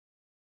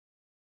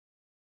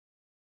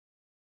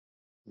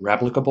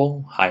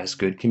Replicable Highest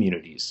Good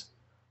Communities.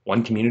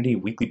 One Community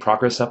Weekly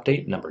Progress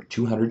Update number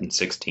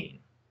 216.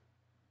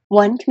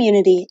 One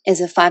Community is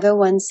a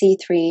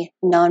 501c3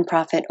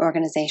 nonprofit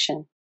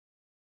organization.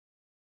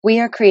 We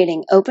are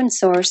creating open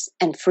source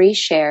and free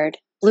shared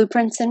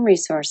blueprints and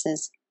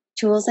resources,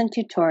 tools and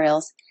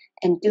tutorials,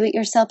 and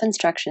do-it-yourself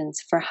instructions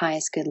for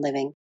highest good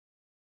living.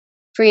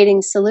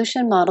 Creating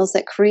solution models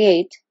that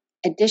create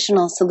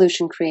additional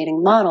solution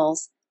creating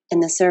models in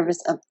the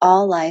service of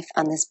all life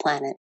on this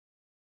planet.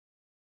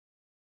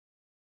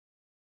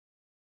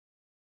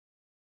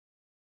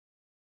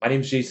 My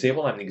name is Jay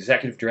Sable. I'm the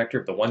Executive Director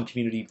of the One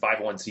Community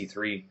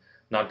 501c3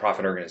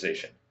 nonprofit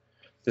organization.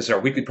 This is our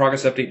Weekly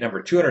Progress Update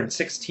number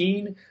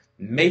 216,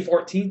 May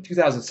 14,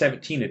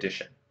 2017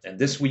 edition. And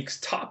this week's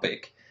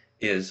topic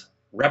is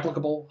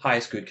Replicable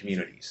Highest Good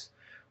Communities.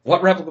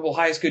 What Replicable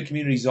Highest Good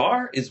Communities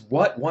are is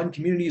what One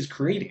Community is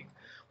creating.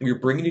 We're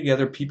bringing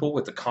together people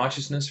with the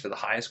consciousness for the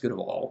highest good of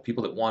all,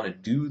 people that want to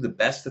do the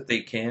best that they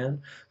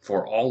can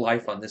for all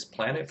life on this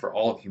planet, for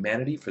all of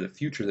humanity, for the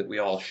future that we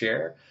all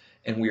share.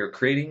 And we are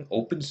creating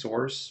open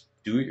source,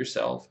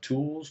 do-it-yourself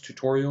tools,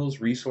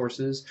 tutorials,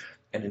 resources,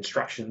 and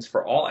instructions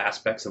for all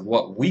aspects of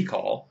what we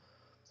call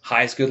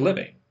highest good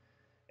living.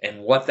 And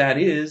what that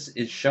is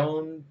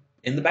shown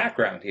in the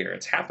background here.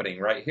 It's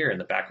happening right here in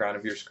the background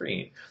of your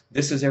screen.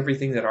 This is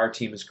everything that our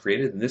team has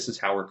created, and this is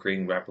how we're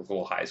creating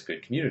replicable highest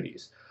good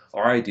communities.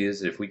 Our idea is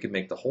that if we can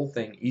make the whole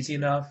thing easy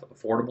enough,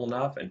 affordable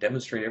enough, and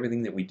demonstrate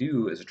everything that we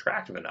do is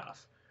attractive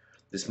enough,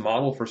 this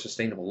model for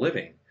sustainable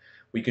living,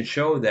 we can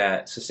show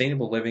that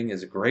sustainable living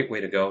is a great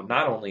way to go,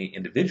 not only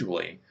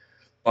individually,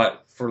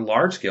 but for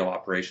large-scale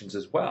operations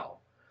as well.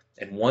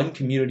 And One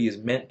Community is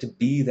meant to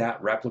be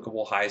that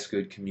replicable highest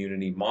good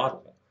community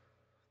model,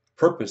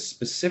 purpose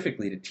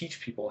specifically to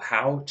teach people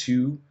how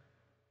to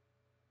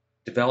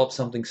develop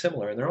something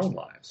similar in their own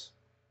lives.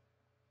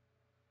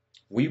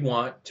 We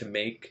want to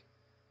make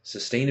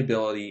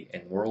sustainability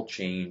and world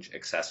change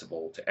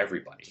accessible to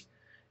everybody.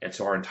 And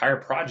so our entire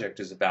project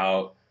is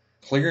about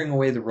clearing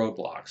away the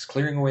roadblocks,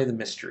 clearing away the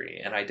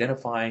mystery, and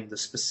identifying the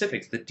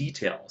specifics, the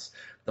details,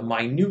 the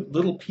minute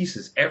little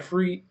pieces,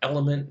 every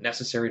element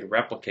necessary to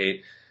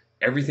replicate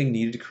everything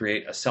needed to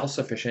create a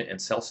self-sufficient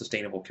and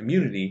self-sustainable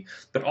community,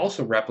 but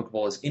also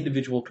replicable as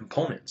individual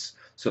components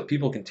so that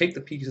people can take the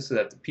pieces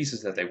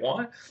that they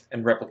want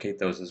and replicate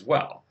those as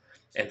well.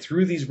 And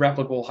through these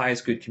replicable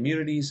highest good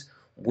communities,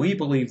 we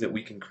believe that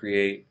we can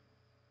create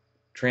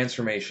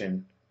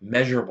transformation,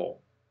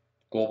 measurable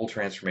global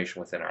transformation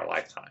within our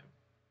lifetime.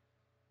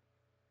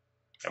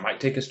 It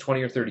might take us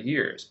 20 or 30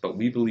 years, but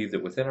we believe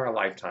that within our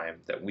lifetime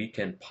that we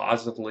can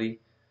positively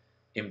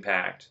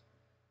impact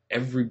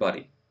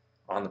everybody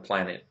on the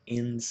planet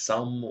in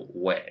some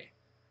way.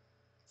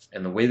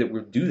 And the way that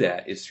we'll do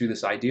that is through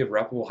this idea of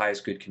replicable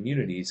highest good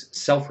communities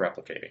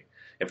self-replicating.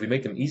 If we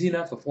make them easy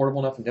enough, affordable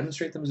enough, and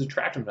demonstrate them as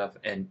attractive enough,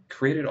 and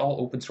create it all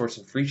open source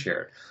and free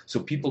shared, so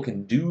people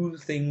can do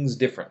things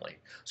differently,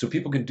 so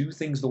people can do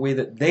things the way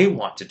that they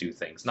want to do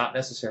things, not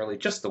necessarily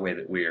just the way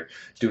that we're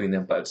doing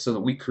them, but so that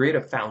we create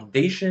a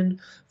foundation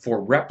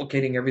for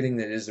replicating everything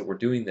that is that we're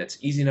doing that's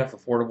easy enough,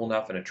 affordable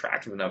enough, and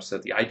attractive enough so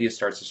that the idea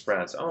starts to spread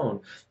on its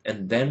own,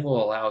 and then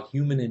we'll allow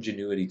human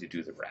ingenuity to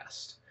do the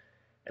rest.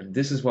 And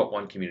this is what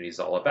One Community is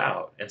all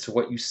about. And so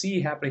what you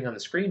see happening on the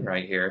screen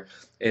right here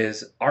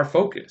is our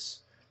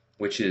focus,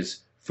 which is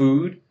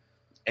food,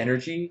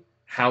 energy,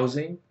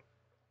 housing,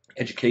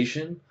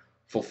 education,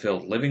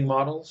 fulfilled living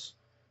models,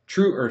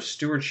 true earth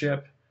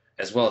stewardship,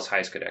 as well as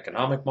highest good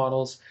economic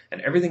models, and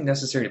everything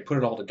necessary to put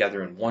it all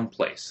together in one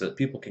place so that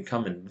people can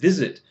come and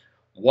visit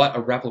what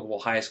a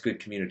replicable highest good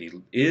community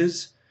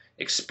is,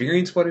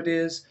 experience what it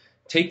is,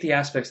 take the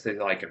aspects they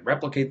like and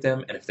replicate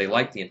them, and if they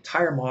like the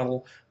entire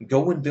model,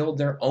 go and build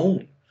their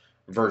own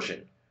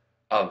version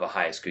of a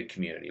highest good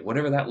community,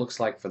 whatever that looks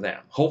like for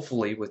them.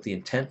 Hopefully with the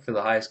intent for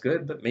the highest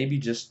good, but maybe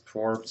just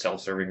for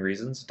self-serving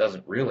reasons. It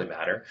doesn't really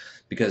matter,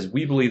 because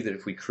we believe that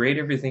if we create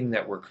everything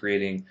that we're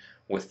creating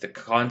with the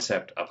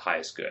concept of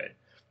highest good,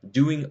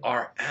 doing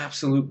our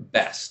absolute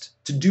best,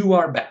 to do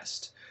our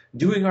best,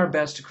 doing our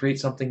best to create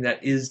something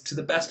that is, to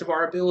the best of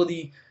our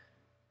ability,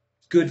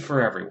 good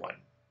for everyone,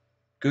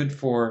 good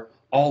for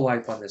all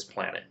life on this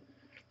planet,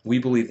 we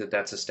believe that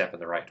that's a step in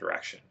the right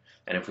direction.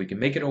 And if we can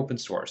make it open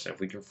source, and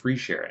if we can free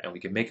share it, and we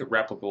can make it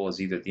replicable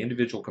as either the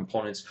individual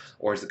components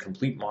or as the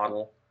complete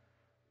model,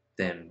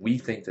 then we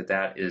think that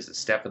that is a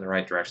step in the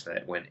right direction,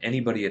 that when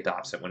anybody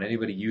adopts it, when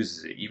anybody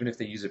uses it, even if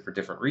they use it for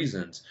different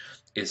reasons,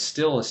 is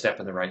still a step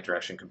in the right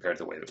direction compared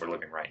to the way that we're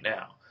living right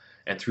now.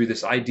 And through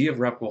this idea of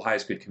replicable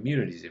highest good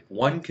communities, if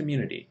one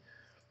community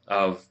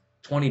of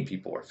 20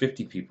 people or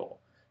 50 people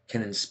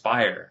can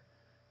inspire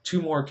 2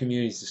 more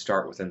communities to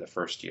start within the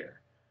first year,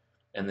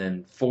 and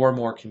then 4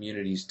 more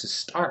communities to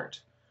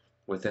start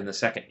within the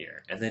second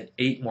year, and then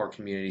 8 more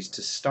communities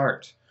to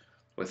start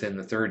within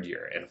the third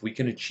year. And if we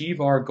can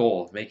achieve our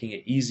goal of making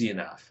it easy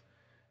enough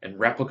and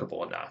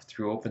replicable enough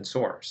through open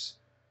source,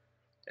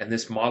 and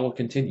this model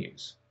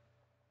continues,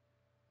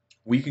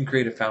 We can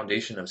create a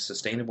foundation of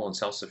sustainable and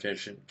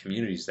self-sufficient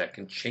communities that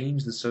can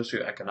change the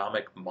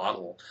socioeconomic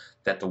model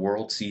that the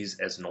world sees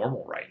as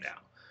normal right now.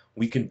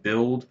 We can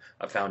build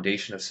a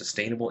foundation of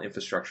sustainable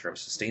infrastructure, of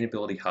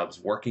sustainability hubs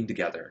working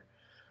together,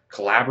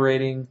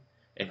 collaborating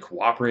and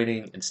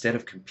cooperating instead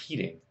of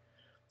competing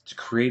to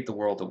create the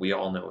world that we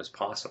all know is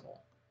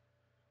possible.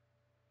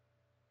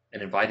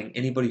 And inviting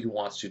anybody who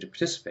wants to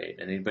participate,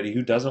 and anybody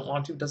who doesn't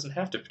want to doesn't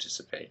have to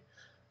participate.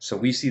 So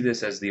we see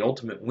this as the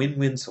ultimate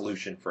win-win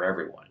solution for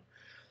everyone.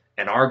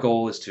 And our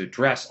goal is to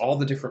address all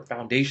the different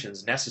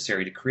foundations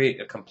necessary to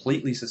create a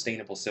completely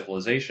sustainable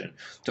civilization,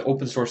 to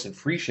open source and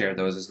free share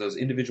those as those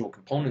individual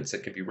components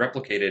that can be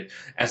replicated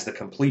as the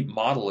complete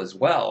model as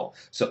well,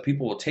 so that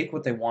people will take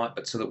what they want,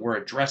 but so that we're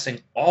addressing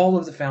all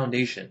of the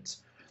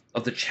foundations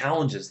of the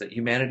challenges that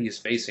humanity is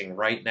facing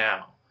right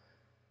now.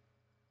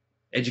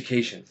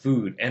 Education,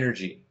 food,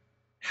 energy,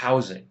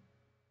 housing,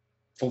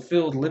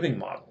 fulfilled living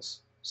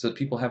models, so that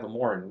people have a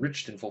more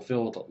enriched and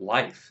fulfilled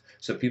life,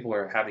 so people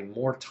are having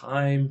more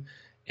time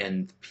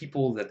and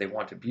people that they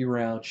want to be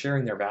around,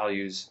 sharing their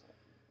values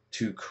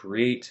to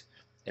create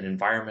an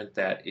environment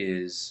that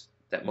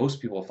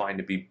most people find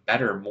to be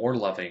better, more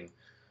loving,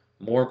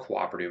 more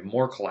cooperative,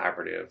 more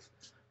collaborative,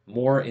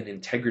 more in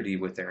integrity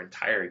with their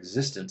entire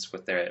existence,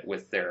 with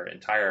their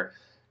entire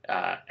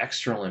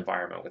external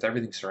environment, with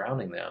everything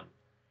surrounding them,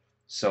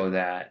 so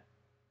that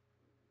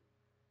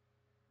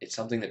it's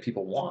something that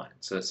people want.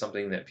 So it's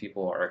something that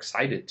people are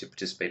excited to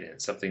participate in.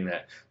 It's something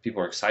that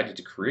people are excited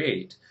to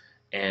create.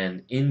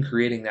 And in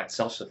creating that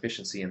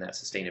self-sufficiency and that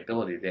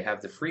sustainability, they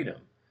have the freedom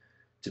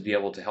to be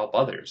able to help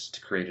others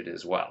to create it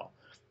as well.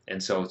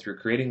 And so through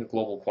creating the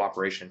global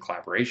cooperation and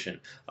collaboration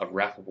of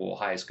replicable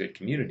highest good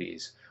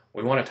communities,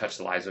 we want to touch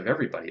the lives of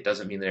everybody. It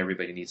doesn't mean that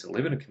everybody needs to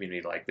live in a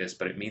community like this,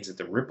 but it means that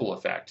the ripple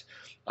effect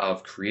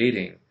of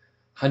creating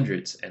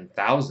hundreds and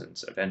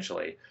thousands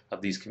eventually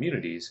of these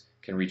communities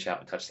can reach out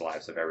and touch the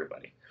lives of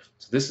everybody.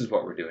 So this is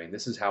what we're doing.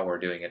 This is how we're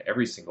doing it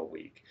every single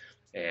week.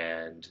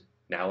 And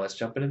now let's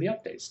jump into the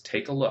updates.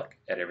 Take a look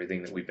at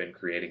everything that we've been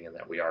creating and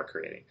that we are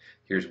creating.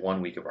 Here's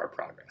 1 week of our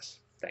progress.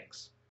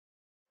 Thanks.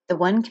 The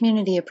one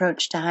community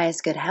approach to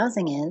highest good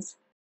housing is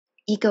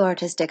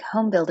eco-artistic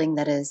home building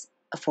that is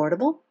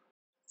affordable,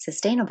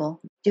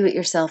 sustainable,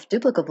 do-it-yourself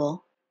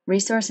duplicable,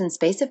 resource and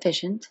space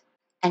efficient,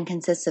 and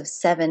consists of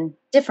 7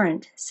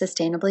 different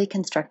sustainably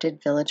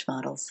constructed village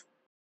models.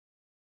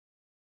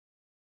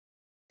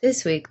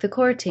 This week, the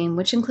core team,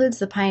 which includes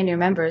the pioneer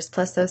members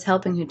plus those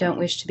helping who don't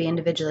wish to be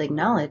individually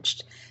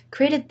acknowledged,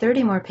 created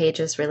 30 more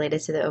pages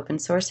related to the open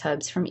source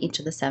hubs from each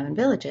of the 7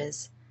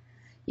 villages.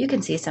 You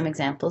can see some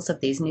examples of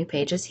these new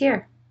pages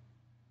here.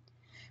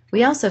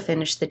 We also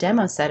finished the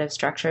demo set of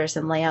structures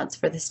and layouts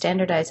for the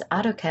standardized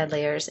AutoCAD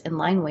layers and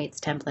line weights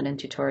template and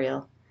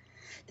tutorial.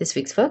 This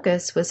week's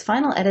focus was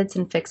final edits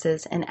and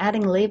fixes and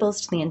adding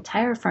labels to the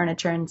entire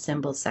furniture and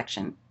symbols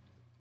section.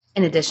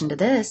 In addition to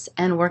this,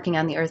 and working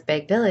on the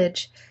Earthbag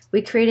Village,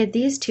 we created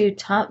these 2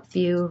 top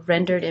view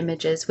rendered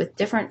images with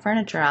different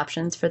furniture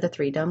options for the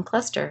 3-dome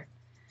cluster.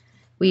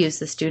 We used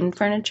the student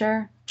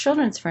furniture,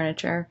 children's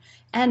furniture,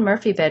 and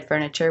Murphy bed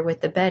furniture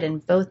with the bed in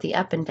both the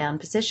up and down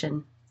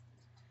position.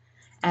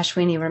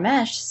 Ashwini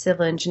Ramesh,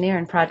 civil engineer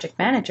and project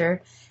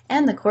manager,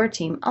 and the core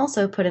team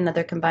also put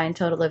another combined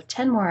total of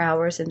 10 more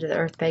hours into the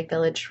Earthbag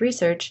Village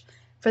research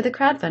for the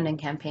crowdfunding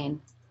campaign.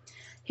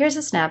 Here's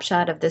a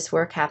snapshot of this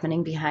work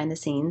happening behind the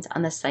scenes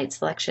on the site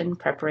selection,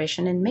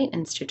 preparation, and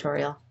maintenance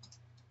tutorial.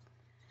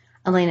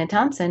 Elena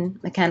Thompson,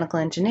 mechanical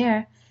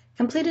engineer,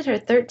 completed her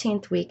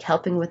 13th week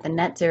helping with the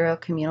net zero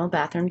communal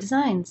bathroom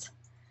designs.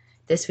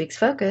 This week's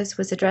focus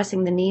was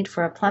addressing the need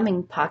for a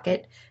plumbing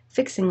pocket,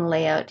 fixing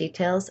layout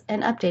details,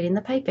 and updating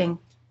the piping.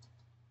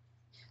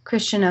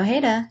 Christian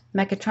Ojeda,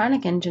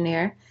 mechatronic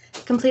engineer,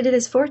 completed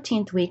his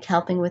 14th week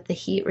helping with the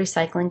heat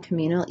recycling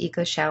communal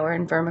eco shower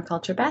and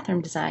vermiculture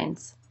bathroom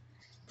designs.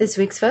 This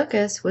week's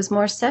focus was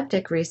more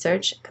septic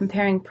research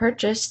comparing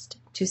purchased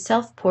to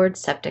self-poured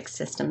septic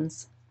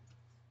systems.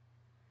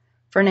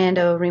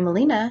 Fernando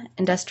Remolina,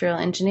 industrial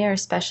engineer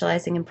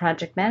specializing in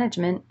project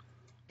management,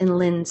 and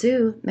Lin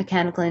Zhu,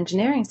 mechanical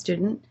engineering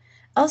student,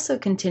 also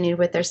continued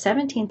with their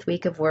 17th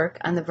week of work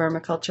on the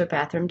vermiculture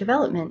bathroom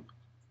development.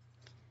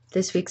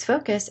 This week's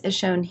focus, as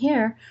shown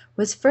here,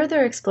 was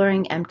further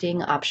exploring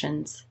emptying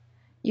options.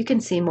 You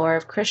can see more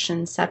of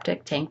Christian's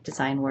septic tank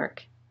design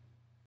work.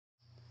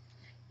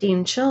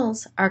 Dean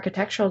Schulz,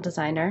 architectural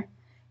designer,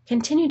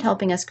 continued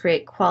helping us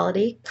create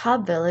quality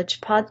Cobb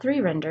Village Pod 3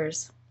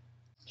 renders.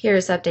 Here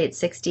is update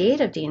 68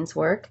 of Dean's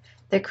work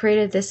that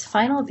created this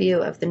final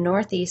view of the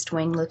northeast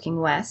wing looking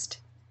west,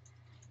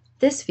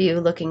 this view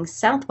looking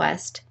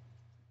southwest,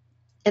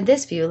 and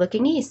this view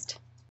looking east.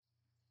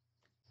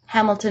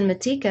 Hamilton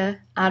Matika,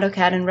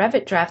 AutoCAD and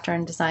Revit drafter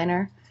and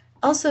designer,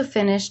 also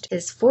finished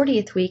his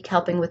 40th week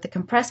helping with the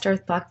compressed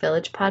earthblock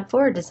village Pod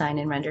 4 design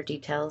and render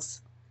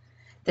details.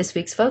 This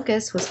week's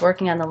focus was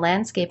working on the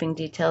landscaping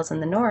details in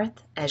the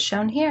north, as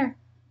shown here.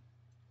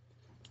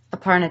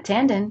 Aparna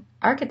Tandon,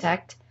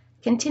 architect,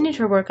 continued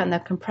her work on the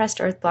compressed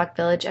earthblock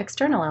village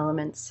external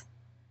elements.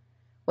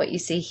 What you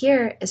see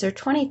here is her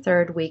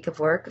 23rd week of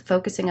work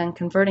focusing on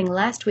converting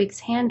last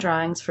week's hand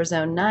drawings for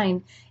Zone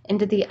 9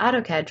 into the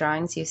AutoCAD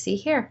drawings you see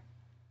here.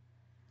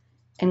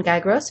 And Guy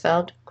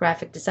Grossfeld,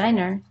 graphic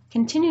designer,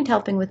 continued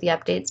helping with the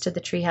updates to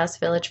the Treehouse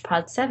Village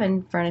Pod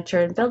 7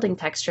 furniture and building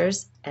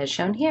textures, as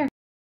shown here.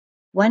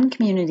 One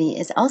Community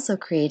is also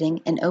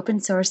creating an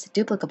open-source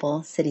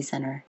duplicable city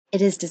center.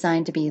 It is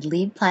designed to be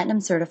LEED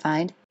Platinum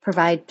certified,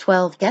 provide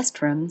 12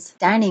 guest rooms,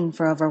 dining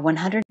for over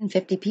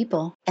 150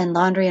 people, and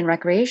laundry and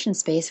recreation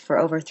space for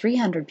over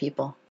 300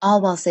 people,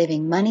 all while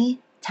saving money,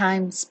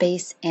 time,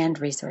 space, and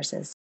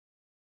resources.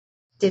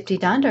 Dipti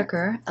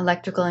Donderker,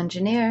 electrical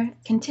engineer,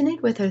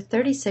 continued with her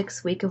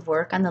 36th week of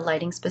work on the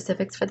lighting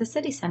specifics for the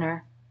city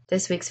center.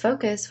 This week's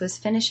focus was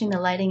finishing the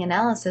lighting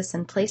analysis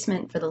and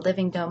placement for the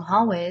living dome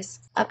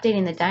hallways,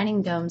 updating the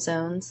dining dome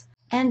zones,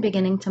 and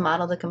beginning to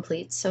model the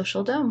complete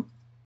social dome.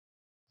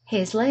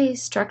 Hayes Lay,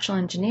 structural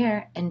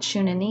engineer, and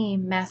Shuna Nee,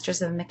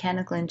 Masters of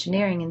Mechanical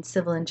Engineering and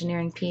Civil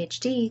Engineering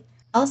PhD,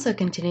 also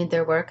continued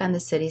their work on the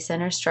City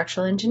Center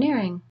structural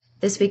engineering.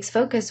 This week's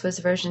focus was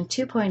version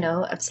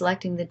 2.0 of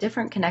selecting the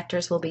different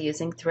connectors we'll be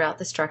using throughout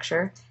the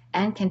structure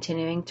and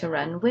continuing to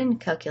run wind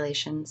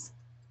calculations.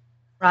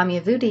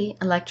 Ramya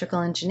Vudi, electrical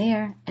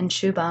engineer, and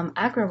Shubham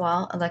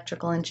Agrawal,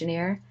 electrical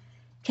engineer,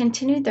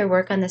 continued their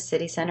work on the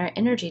City Center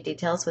energy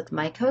details with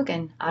Mike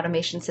Hogan,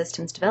 automation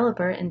systems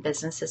developer and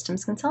business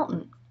systems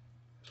consultant.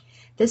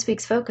 This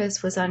week's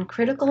focus was on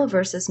critical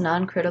versus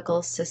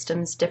non-critical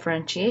systems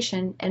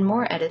differentiation and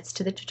more edits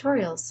to the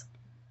tutorials.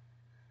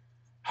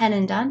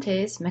 Henan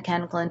Dantes,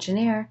 mechanical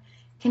engineer,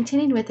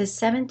 continued with his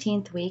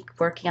 17th week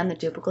working on the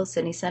Duplicable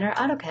City Center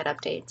AutoCAD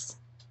updates.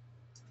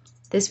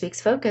 This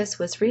week's focus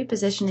was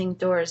repositioning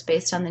doors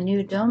based on the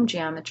new dome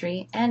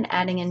geometry and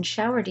adding in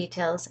shower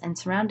details and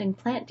surrounding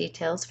plant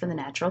details for the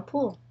natural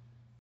pool.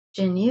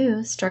 Jin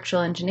Yu,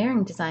 structural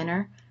engineering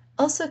designer,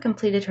 also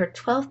completed her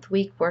 12th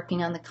week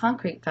working on the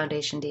concrete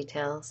foundation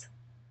details.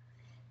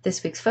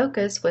 This week's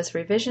focus was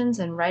revisions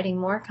and writing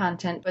more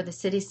content for the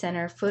City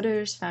Center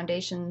footers,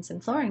 foundations,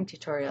 and flooring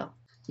tutorial.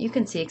 You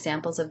can see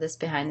examples of this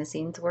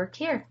behind-the-scenes work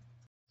here.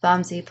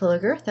 Vamsi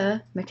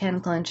Pulagurtha,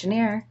 mechanical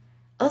engineer,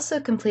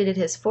 also completed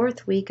his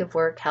 4th week of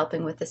work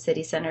helping with the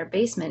City Center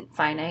basement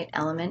finite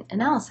element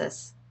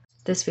analysis.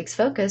 This week's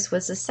focus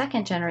was the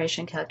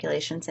second-generation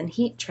calculations and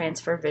heat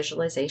transfer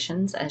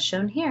visualizations as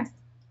shown here.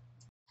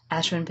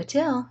 Ashwin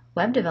Patil,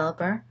 web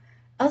developer,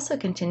 also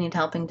continued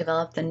helping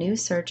develop the new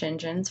search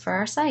engines for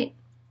our site.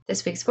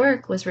 This week's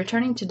work was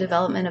returning to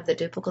development of the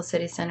Duplicable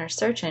City Center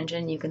search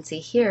engine you can see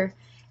here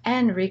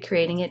and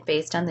recreating it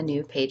based on the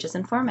new pages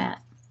and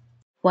format.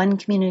 One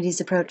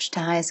Community's approach to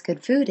highest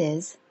good food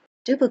is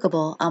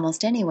duplicable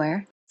almost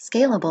anywhere,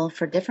 scalable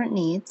for different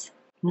needs,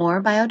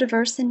 more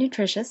biodiverse and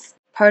nutritious,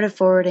 part of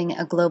forwarding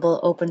a global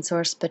open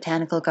source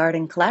botanical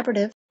garden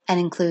collaborative, and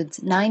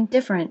includes 9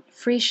 different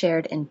free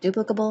shared and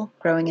duplicable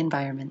growing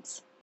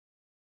environments.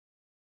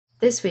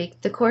 This week,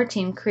 the core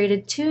team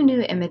created 2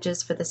 new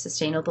images for the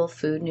Sustainable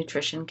Food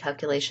Nutrition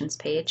Calculations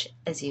page,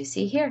 as you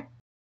see here.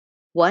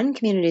 One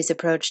Community's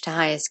approach to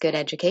highest good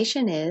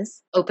education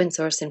is open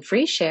source and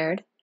free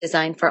shared,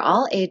 designed for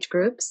all age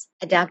groups,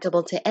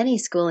 adaptable to any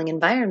schooling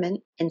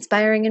environment,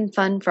 inspiring and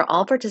fun for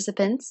all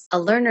participants, a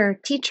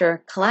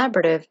learner-teacher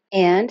collaborative,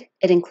 and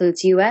it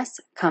includes U.S.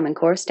 Common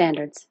Core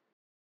standards.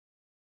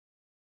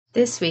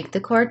 This week, the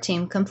core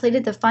team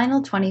completed the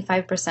final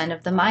 25%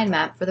 of the mind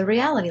map for the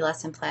reality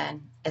lesson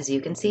plan, as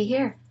you can see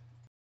here,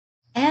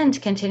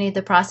 and continued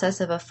the process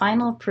of a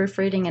final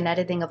proofreading and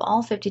editing of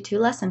all 52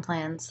 lesson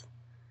plans.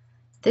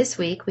 This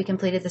week, we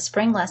completed the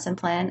spring lesson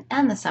plan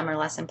and the summer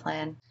lesson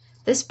plan.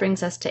 This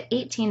brings us to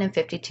 18 of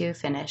 52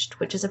 finished,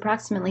 which is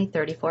approximately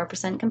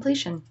 34%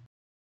 completion.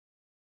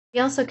 We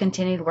also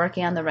continued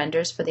working on the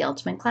renders for the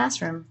ultimate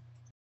classroom.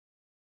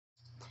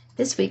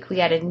 This week, we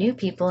added new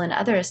people and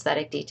other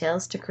aesthetic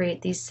details to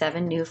create these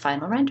 7 new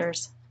final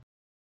renders.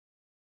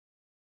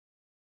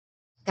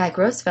 Guy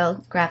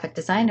Grossfeld, graphic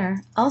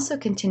designer, also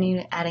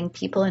continued adding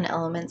people and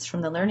elements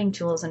from the learning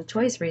tools and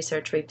toys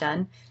research we've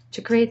done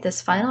to create this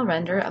final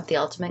render of the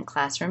ultimate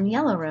classroom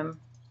yellow room.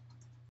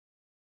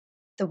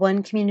 The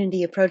One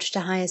Community approach to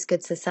highest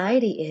good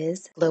society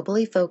is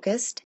globally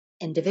focused,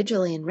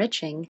 individually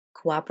enriching,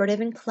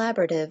 cooperative and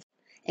collaborative,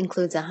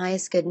 includes a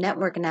highest good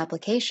network and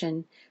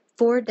application,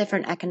 4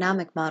 different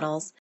economic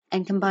models,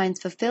 and combines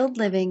fulfilled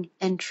living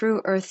and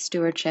true earth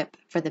stewardship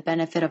for the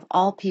benefit of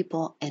all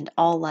people and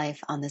all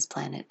life on this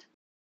planet.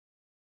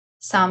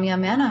 Samya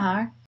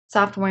Manohar,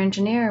 software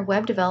engineer,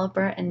 web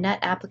developer, and net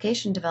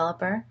application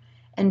developer,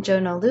 and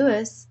Jono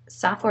Lewis,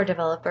 software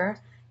developer,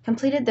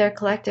 completed their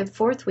collective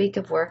 4th week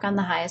of work on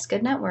the highest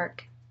good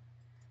network.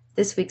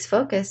 This week's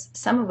focus,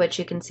 some of which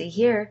you can see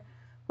here,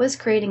 was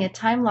creating a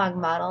time log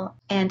model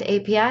and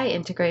API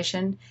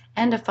integration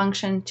and a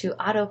function to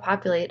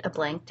auto-populate a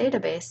blank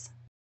database.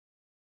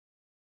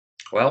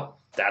 Well,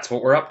 that's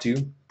what we're up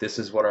to. This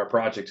is what our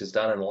project has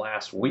done in the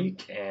last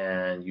week,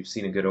 and you've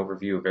seen a good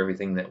overview of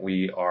everything that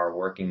we are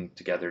working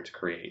together to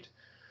create.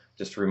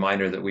 Just a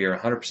reminder that we are a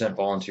 100%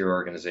 volunteer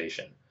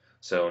organization.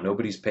 So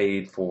nobody's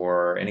paid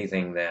for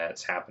anything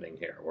that's happening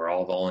here. We're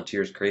all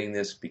volunteers creating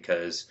this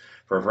because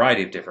for a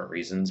variety of different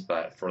reasons,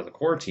 but for the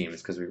core team,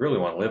 it's because we really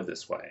want to live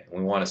this way.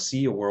 We want to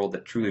see a world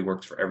that truly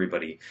works for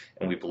everybody,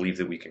 and we believe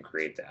that we can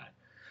create that.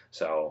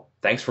 So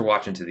thanks for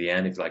watching to the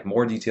end. If you'd like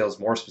more details,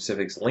 more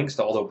specifics, links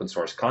to all the open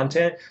source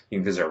content, you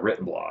can visit our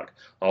written blog.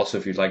 Also,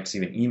 if you'd like to see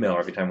an email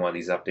every time one of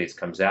these updates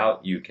comes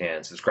out, you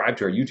can subscribe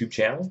to our YouTube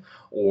channel,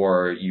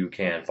 or you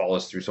can follow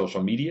us through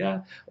social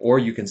media, or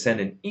you can send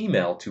an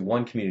email to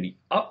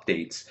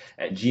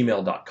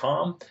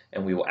onecommunityupdates@gmail.com,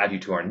 and we will add you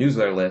to our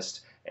newsletter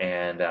list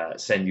and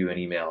send you an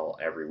email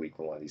every week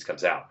when one of these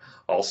comes out.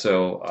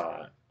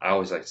 Also, I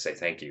always like to say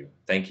thank you.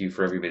 Thank you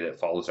for everybody that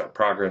follows our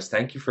progress.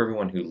 Thank you for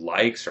everyone who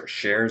likes or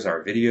shares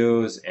our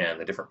videos and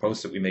the different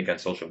posts that we make on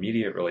social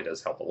media. It really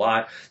does help a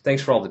lot.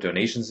 Thanks for all the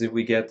donations that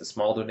we get. The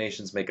small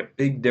donations make a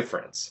big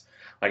difference.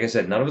 Like I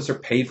said, none of us are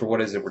paid for what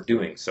it is that we're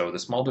doing, so the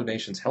small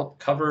donations help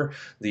cover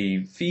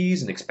the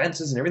fees and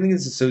expenses and everything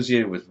that's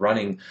associated with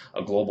running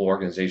a global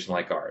organization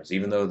like ours.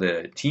 Even though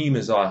the team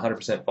is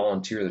 100%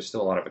 volunteer, there's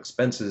still a lot of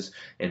expenses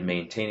in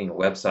maintaining a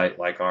website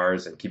like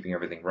ours and keeping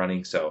everything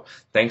running. So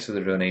thanks for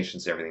the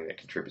donations, everything that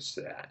contributes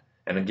to that.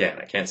 And again,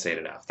 I can't say it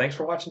enough. Thanks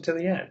for watching to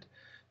the end.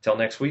 Till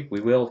next week, we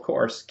will, of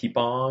course, keep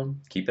on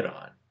keeping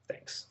on.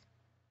 Thanks.